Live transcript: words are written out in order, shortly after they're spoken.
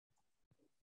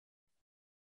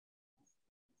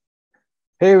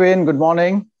Hey Wayne, good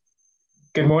morning.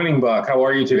 Good morning, Buck. How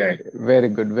are you today? Very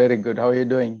good, very good. How are you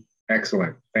doing?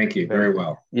 Excellent. Thank you. Very Very good.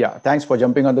 well. Yeah, thanks for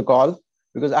jumping on the call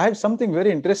because I had something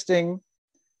very interesting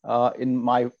in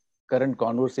my current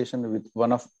conversation with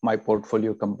one of my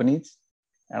portfolio companies.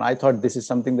 And I thought this is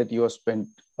something that you have spent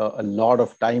a lot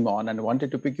of time on and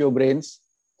wanted to pick your brains.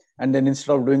 And then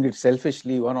instead of doing it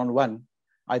selfishly one on one,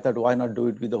 I thought, why not do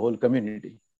it with the whole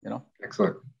community? You know?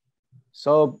 Excellent.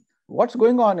 So, what's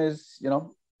going on is,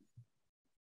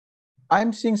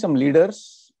 I'm seeing some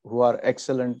leaders who are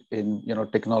excellent in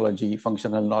technology,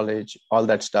 functional knowledge, all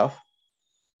that stuff,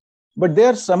 but they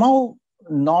are somehow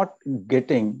not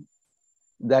getting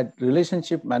that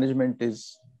relationship management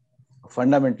is a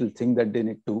fundamental thing that they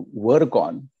need to work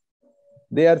on.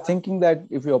 They are thinking that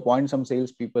if you appoint some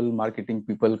salespeople, marketing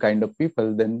people, kind of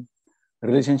people, then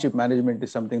relationship management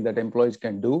is something that employees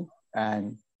can do,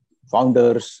 and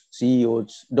founders,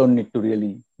 CEOs don't need to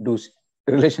really do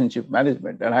relationship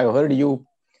management. And I've heard you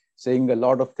saying a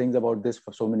lot of things about this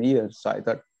for so many years. So I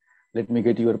thought, let me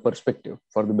get your perspective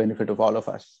for the benefit of all of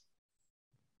us.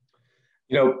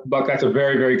 Buck, that's a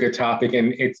very, very good topic,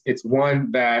 and it's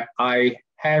one that I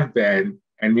have been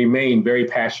and remain very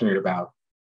passionate about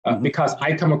Mm-hmm. because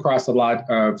I come across a lot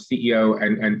of CEO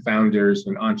and founders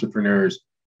and entrepreneurs,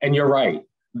 and you're right.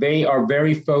 They are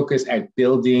very focused at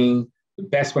building the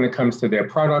best when it comes to their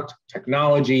product,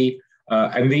 technology,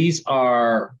 and these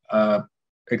are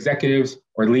executives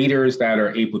or leaders that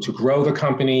are able to grow the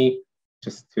company,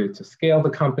 to scale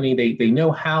the company. They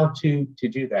know how to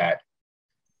do that.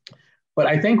 But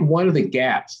I think one of the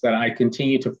gaps that I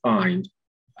continue to find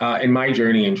in my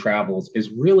journey and travels is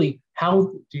really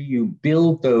how do you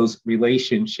build those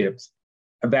relationships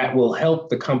that will help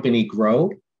the company grow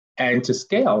and to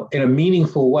scale in a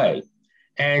meaningful way.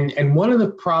 And one of the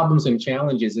problems and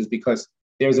challenges is because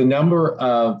there's a number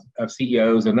of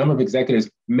CEOs, a number of executives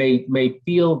may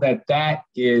feel that that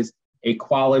is a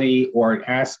quality or an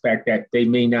aspect that they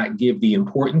may not give the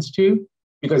importance to,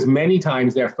 because many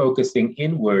times they're focusing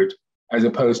inward as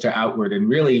opposed to outward, and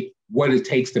really what it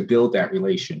takes to build that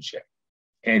relationship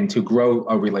and to grow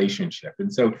a relationship.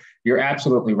 And so you're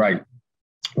absolutely right.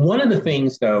 One of the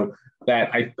things, though,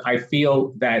 that I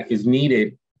feel that is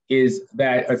needed is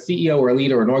that a CEO or a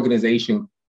leader or an organization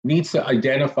needs to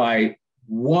identify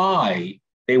why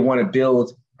they want to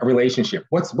build a relationship.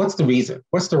 What's the reason?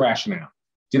 What's the rationale?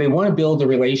 Do they want to build a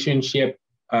relationship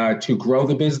to grow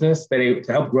the business, to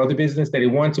help grow the business? That they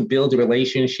want to build a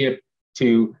relationship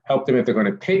to help them if they're going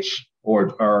to pitch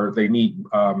or they need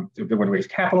if they want to raise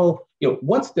capital.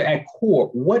 What's the at core?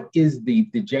 What is the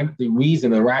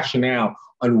reason, the rationale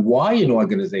on why an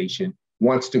organization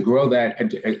wants to grow that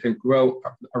and grow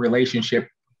a relationship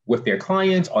with their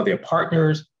clients or their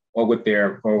partners or with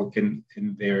their or in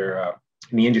their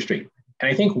in the industry.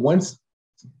 And I think once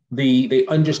they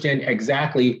understand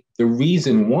exactly the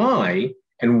reason why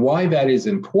and why that is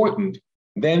important,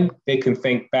 then they can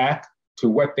think back to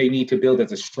what they need to build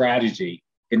as a strategy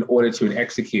in order to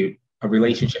execute a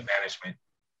relationship management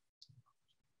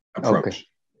Okay. approach.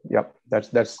 Yep. That's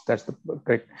the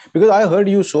correct. Because I heard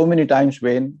you so many times,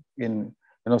 Wayne, in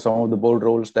some of the bold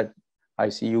roles that I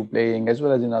see you playing, as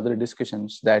well as in other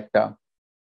discussions. That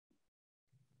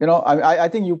I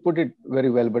think you put it very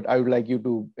well, but I would like you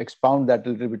to expound that a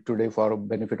little bit today for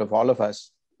benefit of all of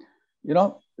us.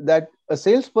 That a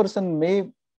salesperson may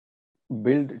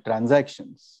build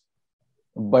transactions,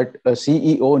 but a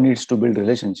CEO needs to build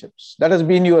relationships. That has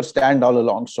been your stand all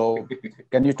along. So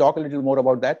can you talk a little more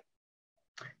about that?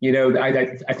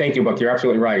 I thank you, Buck. You're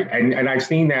absolutely right, and I've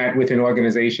seen that within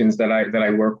organizations that I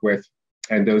work with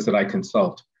and those that I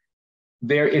consult.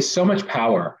 There is so much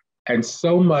power and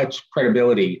so much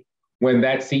credibility when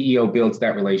that CEO builds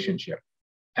that relationship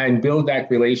and build that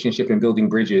relationship and building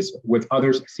bridges with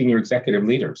other senior executive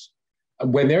leaders.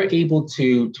 When they're able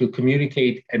to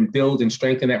communicate and build and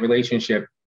strengthen that relationship,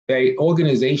 the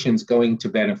organization's going to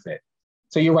benefit.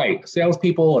 So you're right.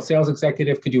 Salespeople, a sales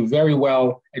executive could do very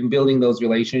well in building those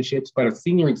relationships, but a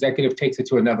senior executive takes it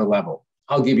to another level.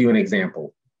 I'll give you an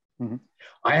example. Mm-hmm.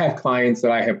 I have clients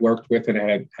that I have worked with and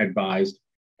had advised,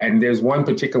 and there's one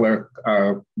particular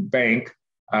bank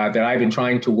that I've been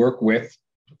trying to work with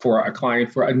for a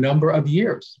client for a number of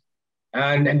years.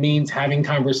 And it means having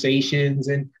conversations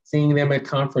and seeing them at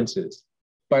conferences.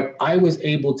 But I was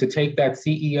able to take that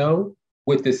CEO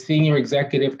with the senior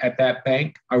executive at that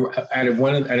bank at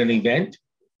an event,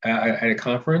 at a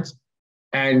conference.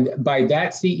 And by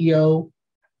that CEO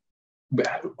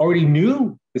already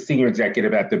knew the senior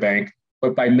executive at the bank,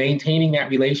 but by maintaining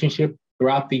that relationship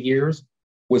throughout the years,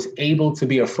 was able to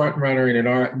be a front runner in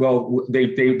there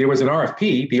was an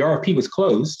RFP. The RFP was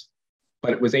closed,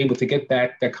 but it was able to get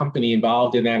that company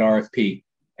involved in that RFP,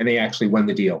 and they actually won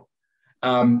the deal.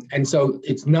 And so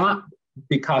it's not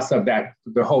because of that,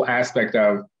 the whole aspect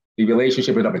of the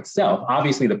relationship in of itself.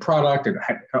 Obviously, the product and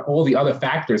all the other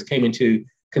factors came into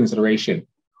consideration,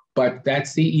 but that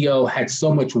CEO had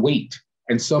so much weight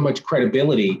and so much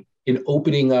credibility in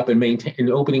opening up and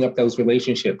opening up those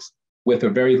relationships with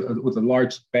a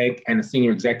large bank and a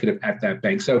senior executive at that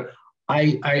bank. So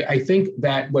I think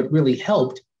that what really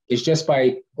helped is just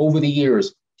by over the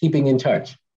years keeping in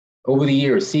touch, over the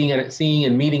years seeing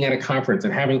and meeting at a conference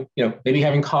and having, maybe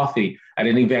having coffee at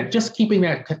an event, just keeping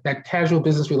that casual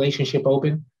business relationship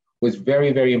open was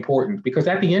very, very important. Because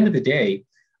at the end of the day,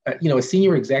 a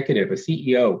senior executive, a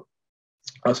CEO,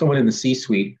 someone in the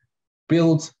C-suite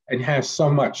builds and has so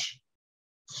much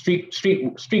street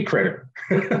credit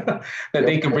that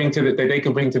they can bring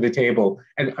to the table,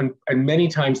 and many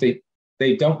times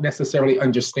they don't necessarily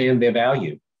understand their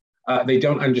value. They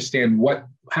don't understand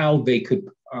how they could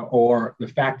or the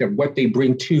fact of what they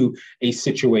bring to a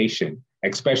situation,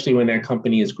 especially when that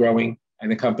company is growing and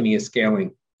the company is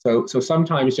scaling. So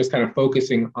sometimes just kind of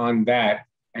focusing on that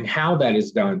and how that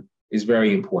is done is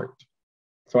very important.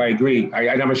 So I agree.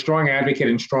 I'm a strong advocate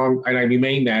and I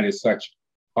remain that as such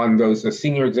on those. A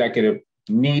senior executive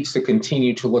needs to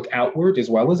continue to look outward as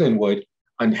well as inward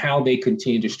on how they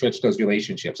continue to stretch those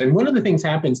relationships. And one of the things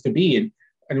happens to be,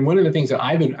 and one of the things that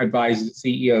I've advised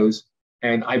CEOs,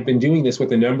 and I've been doing this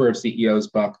with a number of CEOs,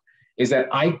 Buck, is that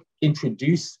I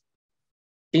introduce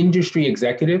industry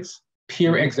executives,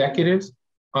 peer executives,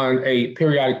 on a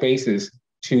periodic basis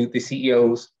to the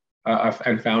CEOs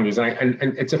and founders. And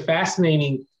it's a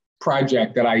fascinating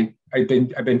project that I've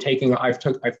been taking. I've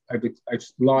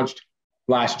launched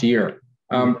last year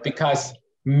because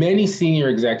many senior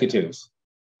executives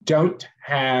don't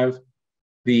have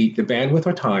the bandwidth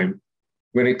or time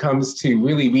when it comes to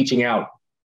really reaching out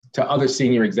to other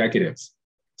senior executives.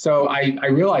 So I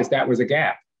realized that was a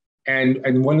gap.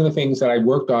 And one of the things that I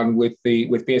worked on with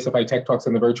BSFI Tech Talks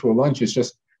and the virtual lunch is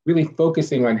just really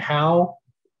focusing on how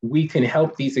we can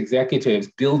help these executives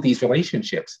build these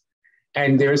relationships.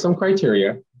 And there are some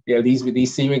criteria.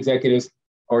 These senior executives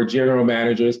or general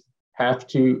managers have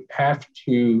to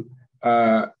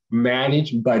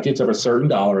manage budgets of a certain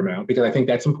dollar amount, because I think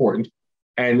that's important,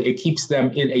 and it keeps them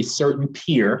in a certain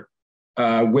peer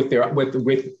with their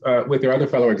other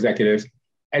fellow executives.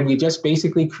 And we just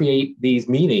basically create these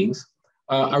meetings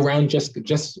around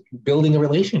just building a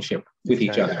relationship with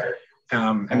each other.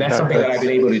 And that's something that I've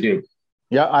been able to do.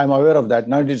 Yeah, I'm aware of that.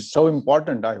 Now it is so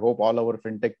important. I hope all our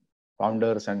fintech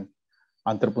founders and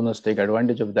entrepreneurs take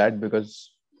advantage of that,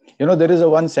 because, there is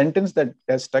one sentence that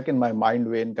has stuck in my mind,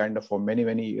 Wayne, kind of for many,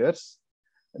 many years,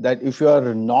 that if you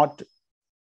are not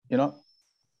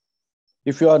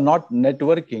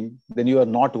networking, then you are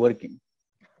not working.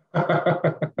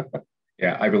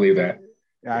 Yeah, I believe that.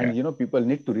 And, people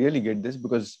need to really get this,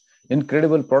 because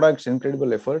incredible products,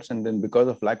 incredible efforts, and then because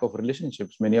of lack of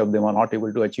relationships, many of them are not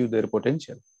able to achieve their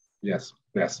potential. Yes.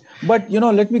 But,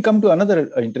 let me come to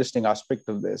another interesting aspect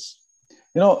of this.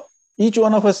 Each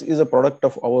one of us is a product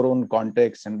of our own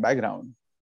context and background.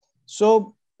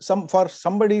 So for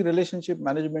somebody, relationship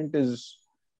management is,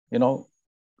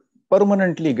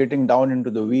 permanently getting down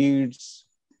into the weeds,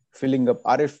 filling up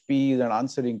RFPs and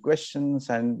answering questions.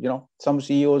 And, some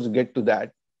CEOs get to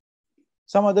that.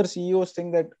 Some other CEOs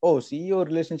think that, CEO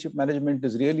relationship management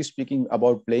is really speaking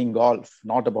about playing golf,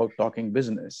 not about talking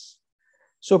business.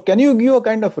 So can you give a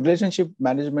kind of relationship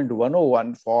management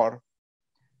 101 for,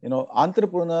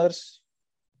 entrepreneurs,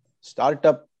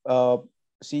 startup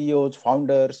CEOs,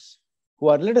 founders who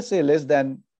are, let us say, less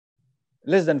than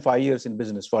 5 years in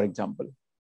business, for example?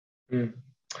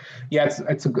 Yeah,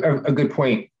 it's a good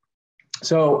point.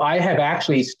 So I have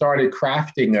actually started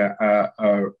crafting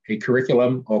a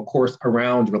curriculum or course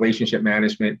around relationship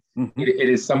management. Mm-hmm. It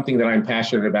is something that I'm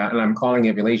passionate about, and I'm calling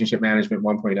it Relationship Management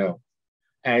 1.0.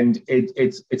 And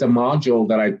it's a module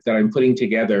that I'm putting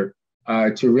together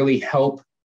to really help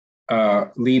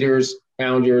leaders,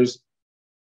 founders,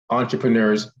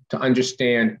 entrepreneurs to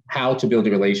understand how to build a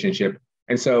relationship.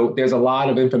 And so there's a lot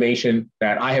of information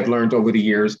that I have learned over the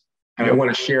years, and I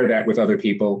want to share that with other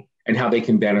people and how they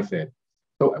can benefit.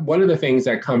 So one of the things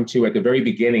that come to at the very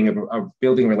beginning of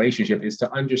building a relationship is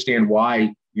to understand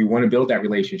why you want to build that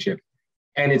relationship.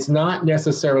 And it's not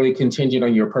necessarily contingent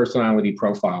on your personality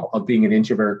profile of being an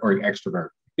introvert or an extrovert.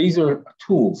 These are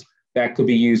tools that could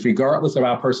be used regardless of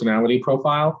our personality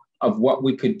profile of what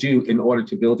we could do in order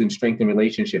to build and strengthen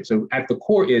relationships. So at the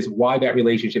core is why that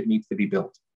relationship needs to be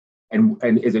built. And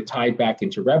is it tied back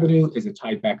into revenue? Is it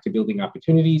tied back to building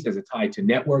opportunities? Is it tied to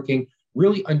networking?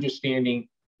 Really understanding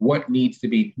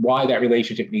why that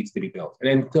relationship needs to be built. And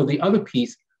then so the other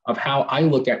piece of how I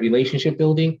look at relationship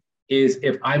building is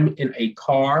if I'm in a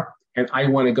car and I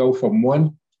want to go from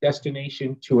one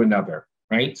destination to another,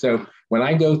 right? So when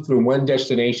I go through one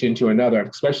destination to another,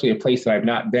 especially a place that I've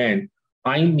not been,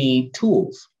 I need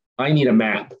tools. I need a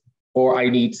map, or I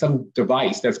need some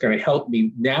device that's going to help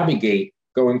me navigate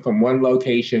going from one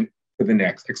location to the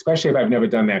next, especially if I've never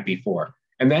done that before.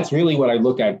 And that's really what I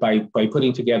look at by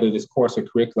putting together this course or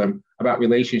curriculum about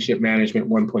Relationship Management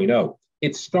 1.0.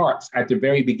 It starts at the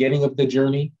very beginning of the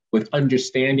journey with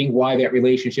understanding why that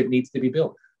relationship needs to be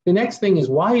built. The next thing is,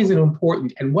 why is it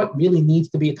important and what really needs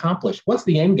to be accomplished? What's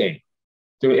the end game?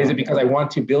 So is it because I want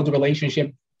to build a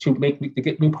relationship to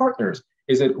get new partners?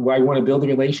 Is it why I want to build a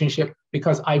relationship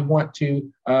because I want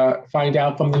to find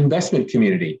out from the investment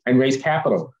community and raise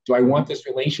capital? Do I want this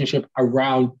relationship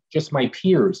around just my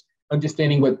peers,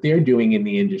 understanding what they're doing in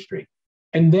the industry?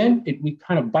 And then we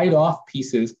kind of bite off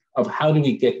pieces of how do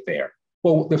we get there?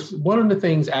 Well, one of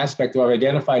the aspect that I've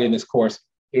identified in this course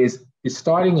is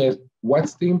starting with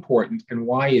what's the important and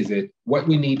why is it, what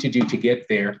we need to do to get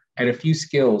there, and a few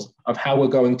skills of how we're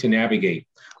going to navigate.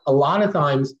 A lot of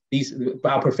times,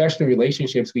 our professional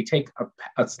relationships, we take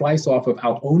a slice off of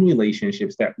our own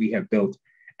relationships that we have built,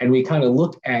 and we kind of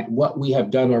look at what we have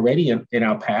done already in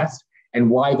our past and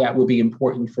why that will be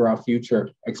important for our future,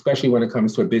 especially when it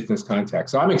comes to a business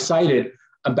context. So I'm excited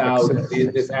about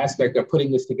this aspect of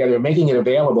putting this together and making it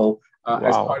available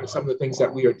as part of some of the things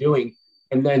that we are doing,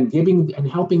 and then giving and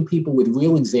helping people with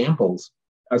real examples,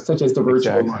 such as the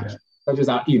virtual launch, such as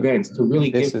our events, to really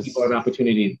give people an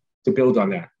opportunity to build on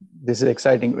that. This is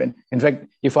exciting. In fact,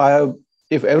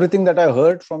 if everything that I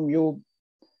heard from you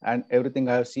and everything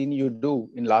I have seen you do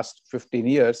in last 15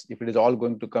 years, if it is all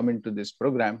going to come into this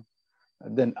program,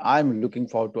 then I'm looking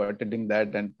forward to attending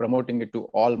that and promoting it to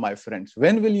all my friends.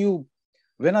 When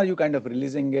are you kind of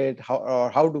releasing it?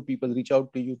 How do people reach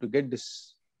out to you to get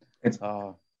this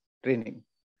training?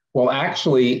 Well,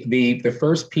 actually, the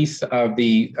first piece of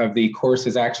the course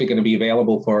is actually going to be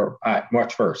available for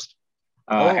March 1st.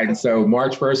 And so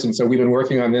March 1st, and so we've been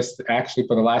working on this actually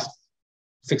for the last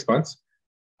 6 months.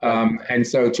 And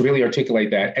so to really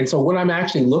articulate that. And so what I'm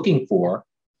actually looking for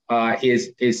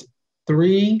is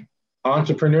 3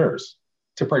 entrepreneurs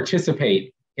to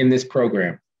participate in this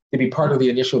program, to be part of the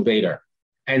initial beta.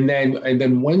 And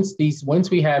then once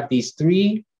we have these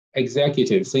 3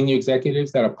 senior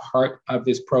executives that are part of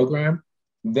this program,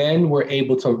 then we're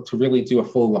able to really do a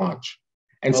full launch.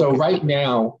 And so right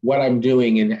now, what I'm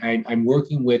doing, and I'm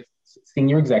working with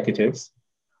senior executives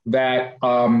that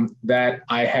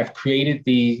I have created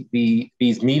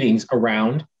these meetings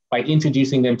around by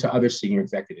introducing them to other senior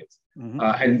executives.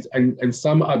 And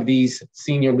some of these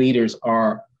senior leaders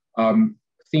are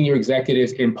senior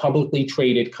executives in publicly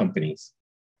traded companies.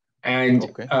 And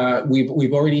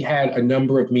we've already had a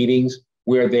number of meetings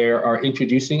where I've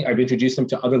introduced them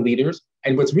to other leaders.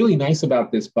 And what's really nice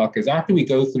about this, Buck, is after we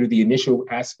go through the initial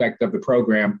aspect of the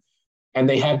program, and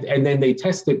then they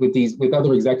test it with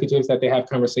other executives that they have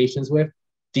conversations with.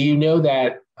 Do you know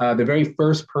that the very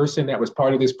first person that was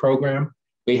part of this program,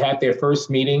 they had their first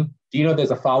meeting? Do you know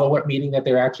there's a follow-up meeting that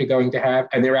they're actually going to have?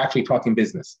 And they're actually talking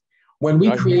business. When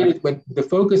the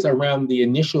focus around the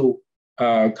initial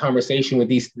conversation with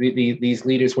these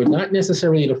leaders were not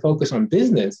necessarily to focus on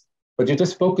business, but to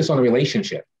just focus on a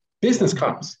relationship. Business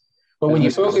comes. But when you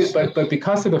focus, but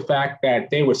because of the fact that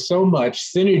there was so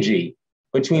much synergy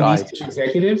between these 2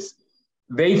 executives,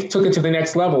 they took it to the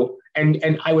next level.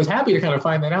 And I was happy to kind of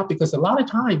find that out, because a lot of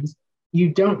times you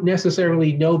don't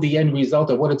necessarily know the end result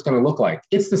of what it's going to look like.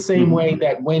 It's the same way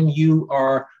that when you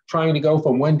are trying to go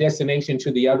from one destination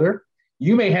to the other,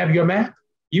 you may have your map,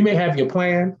 you may have your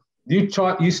plan, you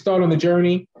start on the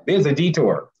journey, there's a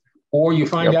detour, or you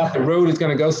find out the road is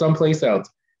going to go someplace else.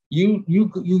 You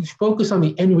focus on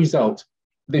the end result.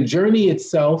 The journey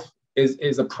itself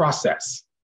is a process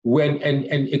and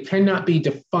it cannot be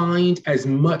defined as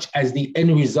much as the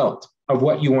end result of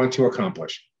what you want to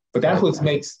accomplish. But that's what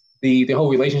makes the whole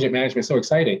relationship management so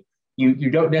exciting. You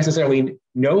don't necessarily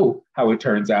know how it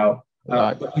turns out,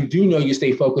 but you do know you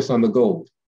stay focused on the goal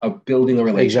of building a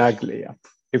relationship. Exactly. Yeah.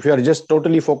 If you are just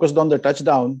totally focused on the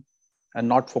touchdown and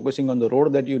not focusing on the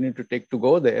road that you need to take to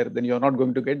go there, then you're not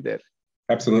going to get there.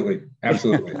 Absolutely.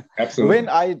 When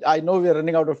I know we are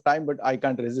running out of time, but I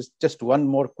can't resist just one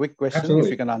more quick question, if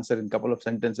you can answer in a couple of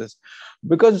sentences,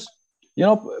 because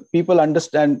people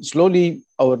understand slowly.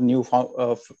 Our new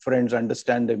friends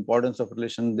understand the importance of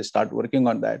relation. They start working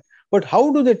on that. But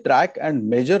how do they track and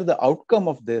measure the outcome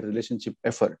of their relationship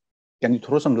effort? Can you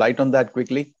throw some light on that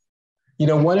quickly?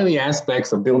 One of the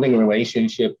aspects of building a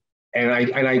relationship And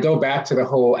I go back to the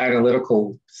whole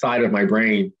analytical side of my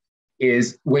brain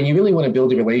is when you really want to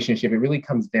build a relationship, it really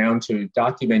comes down to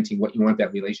documenting what you want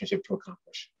that relationship to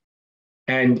accomplish.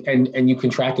 And you can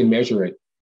track and measure it.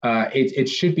 It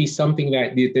should be something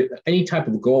that any type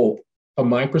of goal, from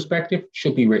my perspective,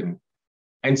 should be written.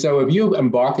 And so if you're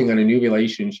embarking on a new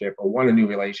relationship or want a new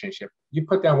relationship, you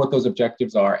put down what those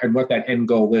objectives are and what that end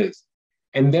goal is,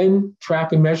 and then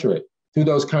track and measure it through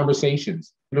those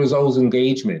conversations, through those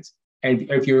engagements. And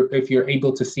if you're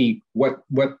able to see what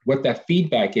that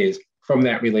feedback is from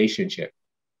that relationship.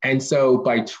 And so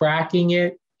by tracking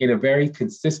it in a very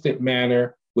consistent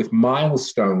manner with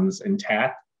milestones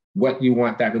intact, what you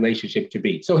want that relationship to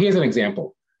be. So here's an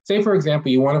example. Say, for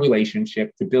example, you want a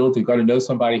relationship to build, to go to know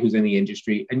somebody who's in the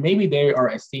industry, and maybe they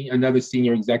are another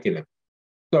senior executive.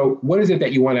 So what is it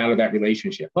that you want out of that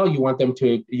relationship? Well, you want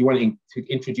to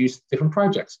introduce different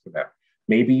projects to them.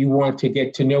 Maybe you want to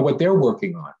get to know what they're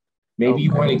working on. Maybe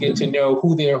you want to get to know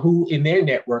who in their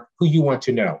network, who you want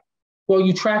to know. Well,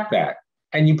 you track that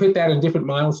and you put that in different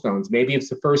milestones. Maybe it's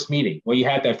the first meeting. Well, you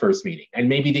had that first meeting, and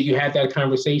maybe that you had that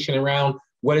conversation around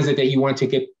what is it that you want to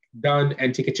get done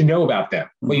and to get to know about them.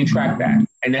 Well, you track that,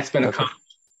 and that's been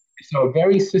accomplished. So a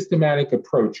very systematic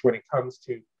approach when it comes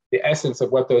to the essence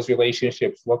of what those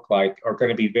relationships look like are going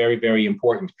to be very, very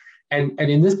important. And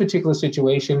in this particular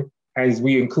situation, as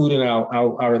we include in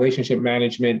our relationship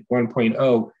management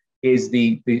 1.0, is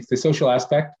the social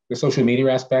aspect, the social media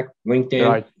aspect, LinkedIn,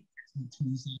 right.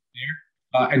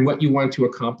 And what you want to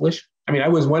accomplish. I mean, I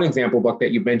was one example, Buck,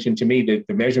 that you mentioned to me,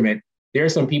 the measurement. There are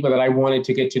some people that I wanted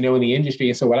to get to know in the industry.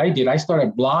 And so what I did, I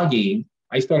started blogging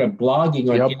on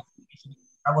information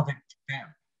relevant to them,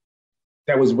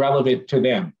 that was relevant to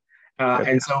them.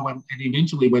 And so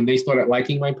eventually when they started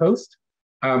liking my post,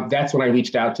 that's when I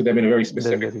reached out to them in a very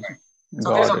specific way.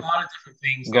 So there's a lot of different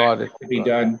things that could be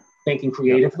done, thinking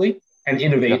creatively and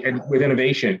innovate. And with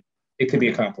innovation, it could be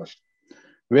accomplished.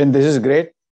 Wayne, this is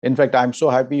great. In fact, I'm so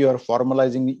happy you are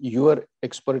formalizing your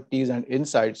expertise and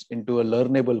insights into a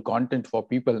learnable content for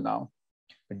people now.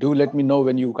 Do let me know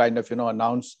when you kind of,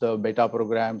 announce the beta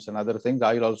programs and other things.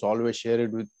 I'll also always share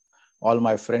it with all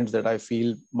my friends that I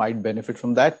feel might benefit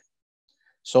from that.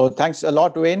 So thanks a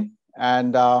lot, Wayne.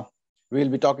 And we'll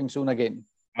be talking soon again.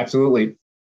 Absolutely.